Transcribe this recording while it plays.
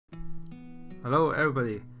Hello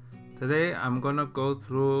everybody. Today I'm gonna go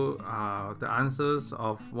through the answers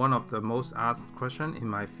of one of the most asked question in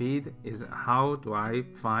my feed is how do I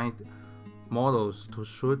find models to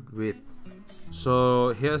shoot with.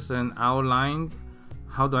 So here's an outline.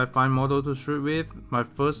 How do I find model to shoot with? My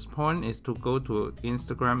first point is to go to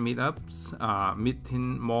Instagram meetups,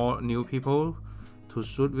 meeting more new people to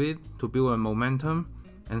shoot with to build a momentum.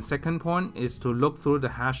 And second point is to look through the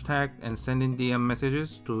hashtag and sending DM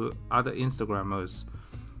messages to other Instagrammers.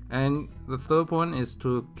 And the third point is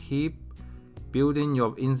to keep building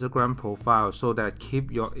your Instagram profile so that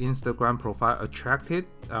keep your Instagram profile attracted.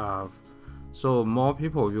 So more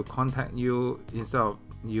people will contact you instead of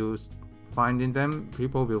you finding them.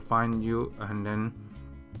 People will find you and then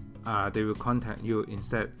they will contact you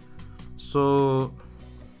instead. So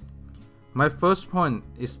my first point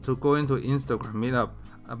is to go into Instagram meetup.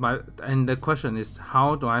 And the question is,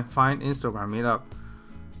 how do I find Instagram meetup?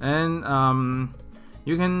 And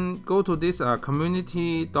you can go to this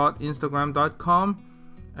community.instagram.com,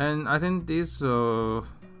 and I think this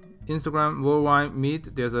Instagram worldwide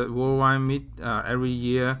meet. There's a worldwide meet every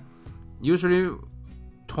year, usually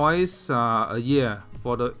twice a year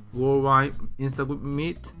for the worldwide Instagram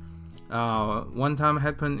meet. One time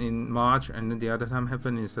happened in March, and then the other time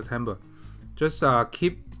happened in September. Just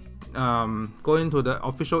keep going to the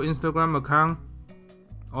official Instagram account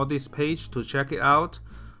or this page to check it out.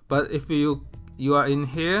 But if you are in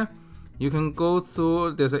here, you can go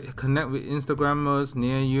through. There's a connect with Instagrammers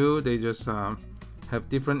near you. They just have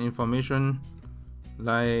different information.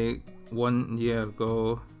 Like 1 year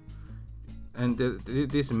ago, and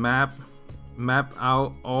this map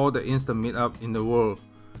out all the Insta meetup in the world.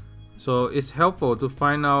 So it's helpful to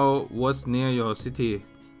find out what's near your city.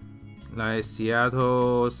 Like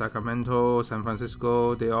Seattle, Sacramento, San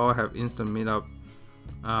Francisco, they all have instant meetup.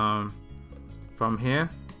 From here,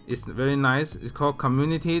 it's very nice. It's called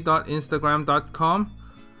community.instagram.com,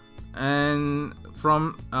 and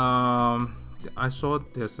from I saw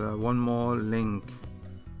there's one more link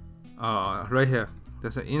right here.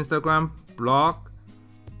 There's an Instagram blog.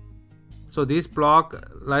 So this blog,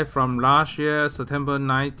 like from last year, September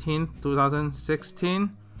 19th,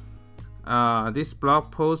 2016. This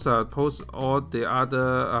blog post posts all the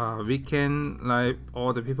other weekend, like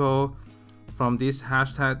all the people from this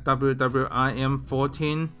hashtag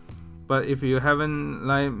WWIM14. But if you haven't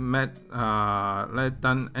like met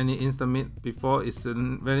done any Insta Meet before, it's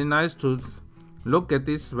very nice to look at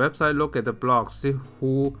this website, look at the blog, see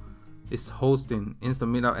who is hosting Insta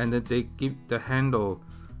Meetup, and then they give the handle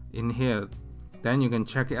in here. Then you can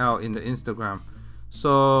check it out in the Instagram.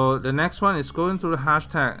 So the next one is going to the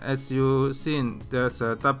hashtag. As you seen, there's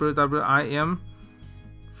a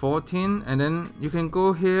WWIM14, and then you can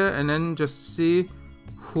go here and then just see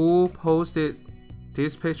who posted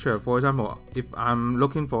this picture. For example, if I'm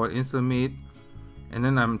looking for an Insta Meet, and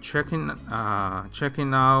then I'm checking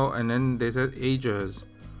out, and then they said ages.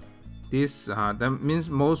 This that means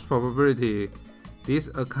most probability this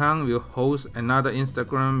account will host another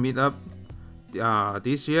Instagram meetup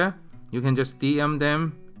this year. You can just DM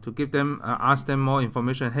them to give them, ask them more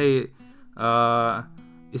information. Hey,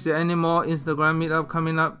 is there any more Instagram meetup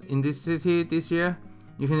coming up in this city this year?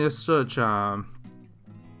 You can just search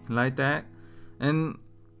like that. And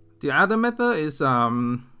the other method is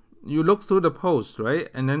you look through the post, right?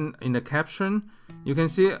 And then in the caption, you can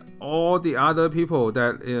see all the other people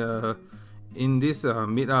that in this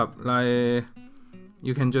meetup. Like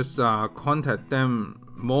you can just contact them.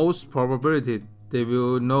 Most probability they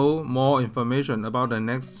will know more information about the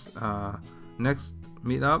next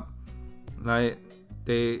meetup. Like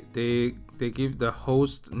they give the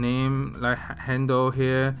host name, like handle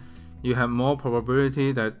here. You have more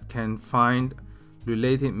probability that can find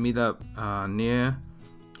related meetup near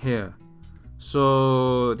here.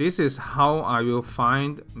 So this is how I will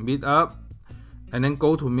find meetup, and then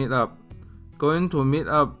go to meetup. Going to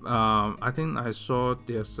meetup, I think I saw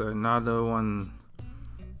there's another one.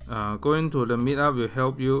 Going to the meetup will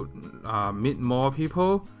help you meet more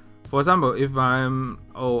people. For example, if I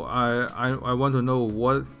want to know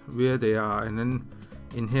where they are, and then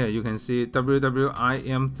in here you can see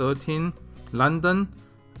WWIM13 London.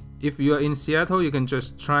 If you are in Seattle, you can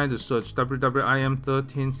just try to search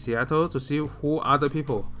WWIM13 Seattle to see who other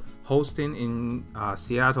people hosting in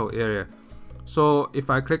Seattle area. So if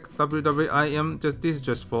I click WWIM, this is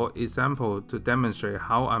just for example to demonstrate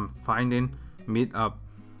how I'm finding meetup.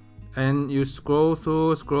 And you scroll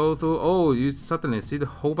through, oh, you suddenly see the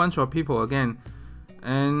whole bunch of people again.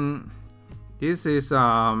 And this is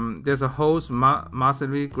there's a host.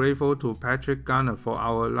 Massively grateful to Patrick Garner for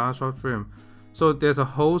our last short film. So there's a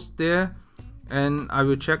host there, and I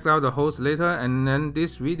will check out the host later, and then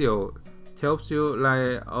this video tells you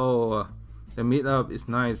like, oh, the meetup is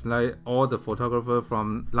nice, like all the photographers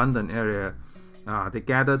from London area, they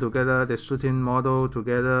gather together, they shooting model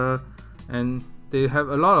together, and they have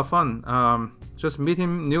a lot of fun, just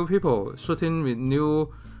meeting new people, shooting with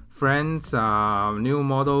new friends, new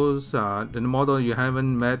models, the model you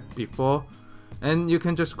haven't met before. And you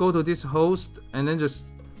can just go to this host and then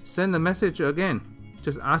just send a message again,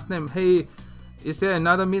 just ask them, hey, is there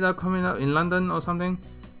another meetup coming up in London or something?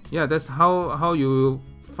 Yeah, that's how you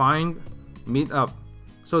find meetup.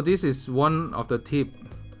 So this is one of the tips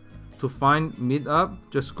to find meetup.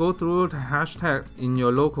 Just go through the hashtag in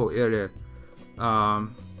your local area.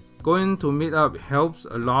 Going to meetup helps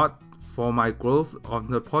a lot for my growth on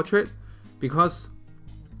the portrait, because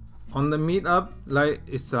on the meetup, like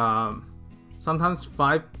it's sometimes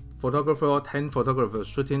 5 photographers or 10 photographers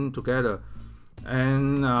shooting together,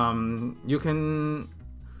 and you can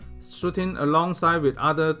shooting alongside with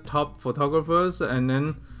other top photographers, and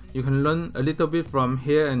then you can learn a little bit from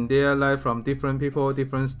here and there, like from different people,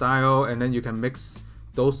 different style, and then you can mix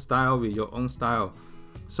those style with your own style.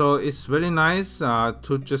 So it's really nice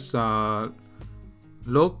to just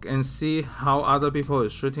look and see how other people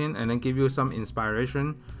is shooting, and then give you some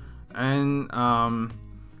inspiration. And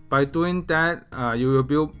by doing that, you will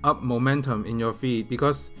build up momentum in your feed,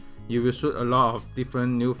 because you will shoot a lot of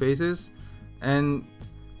different new faces. And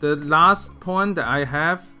the last point that I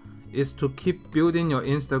have is to keep building your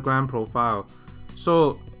Instagram profile.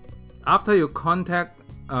 So after you contact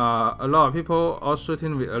a lot of people or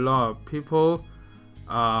shooting with a lot of people,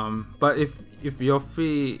 but if your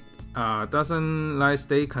feed doesn't like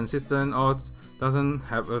stay consistent or doesn't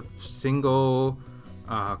have a single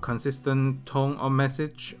consistent tone or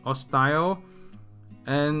message or style,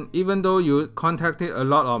 and even though you contacted a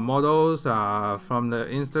lot of models from the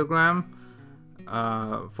Instagram,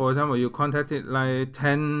 for example, you contacted like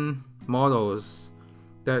 10 models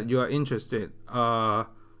that you are interested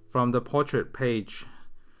from the portrait page.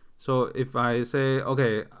 So if I say,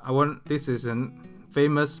 okay, this is a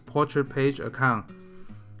famous portrait page account,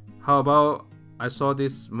 how about I saw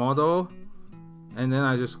this model, and then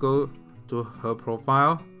I just go to her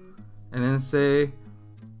profile and then say,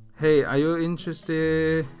 hey, are you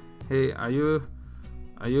interested? Hey, are you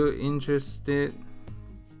interested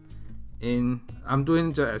in, I'm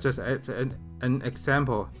doing just an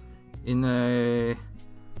example, in a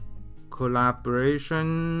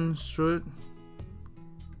collaboration shoot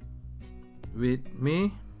with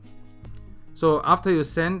me. So after you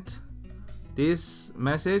send this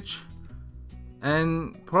message,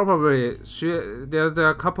 and probably there are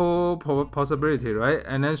a couple possibility, right?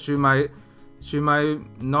 And then she might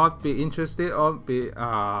not be interested, or be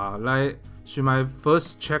like she might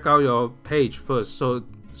first check out your page first. So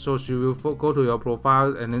she will go to your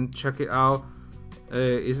profile and then check it out.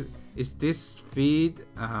 Is this feed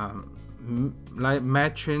like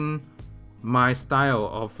matching my style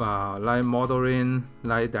of like modeling,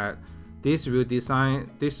 like that? This will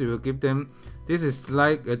give them, this is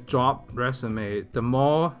like a job resume. The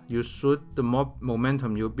more you shoot, the more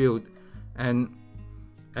momentum you build, and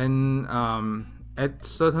at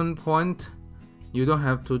certain point you don't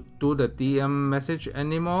have to do the DM message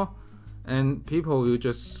anymore, and people will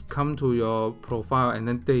just come to your profile and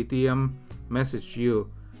then they DM message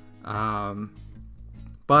you.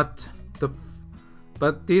 But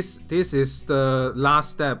this is the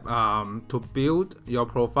last step to build your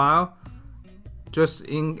profile. Just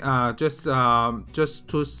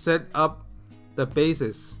to set up the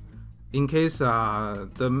basis in case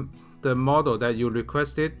the model that you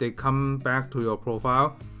requested, they come back to your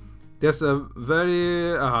profile. There's a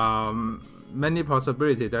very many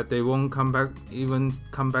possibility that they won't come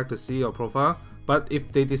back to see your profile. But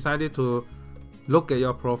if they decided to look at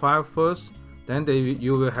your profile first, then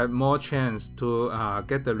you will have more chance to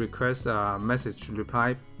get the request message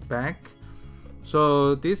reply back.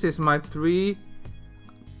 So this is my 3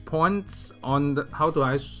 points on how do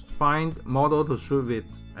I find model to shoot with.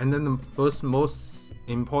 And then the first most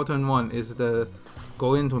important one is the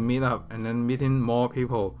going to meetup and then meeting more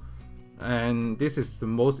people, and this is the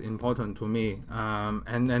most important to me.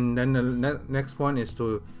 And then the next point is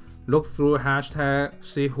to look through hashtag,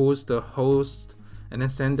 see who's the host, and then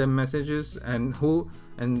send them messages, and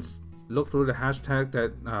look through the hashtag,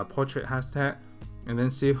 that portrait hashtag, and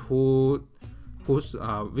then see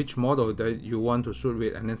which model that you want to shoot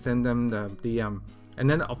with, and then send them the DM. And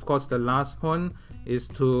then of course the last point is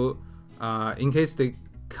to in case they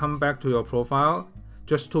come back to your profile,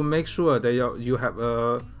 just to make sure that you have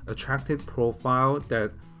a attractive profile,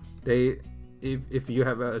 that if you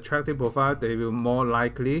have an attractive profile, they will more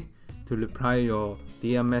likely to reply your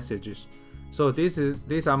DM messages. So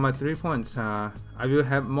these are my 3 points. I will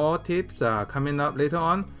have more tips coming up later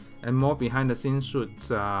on, and more behind the scenes shoots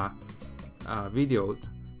videos.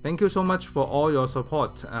 Thank you so much for all your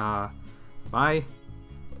support. Bye.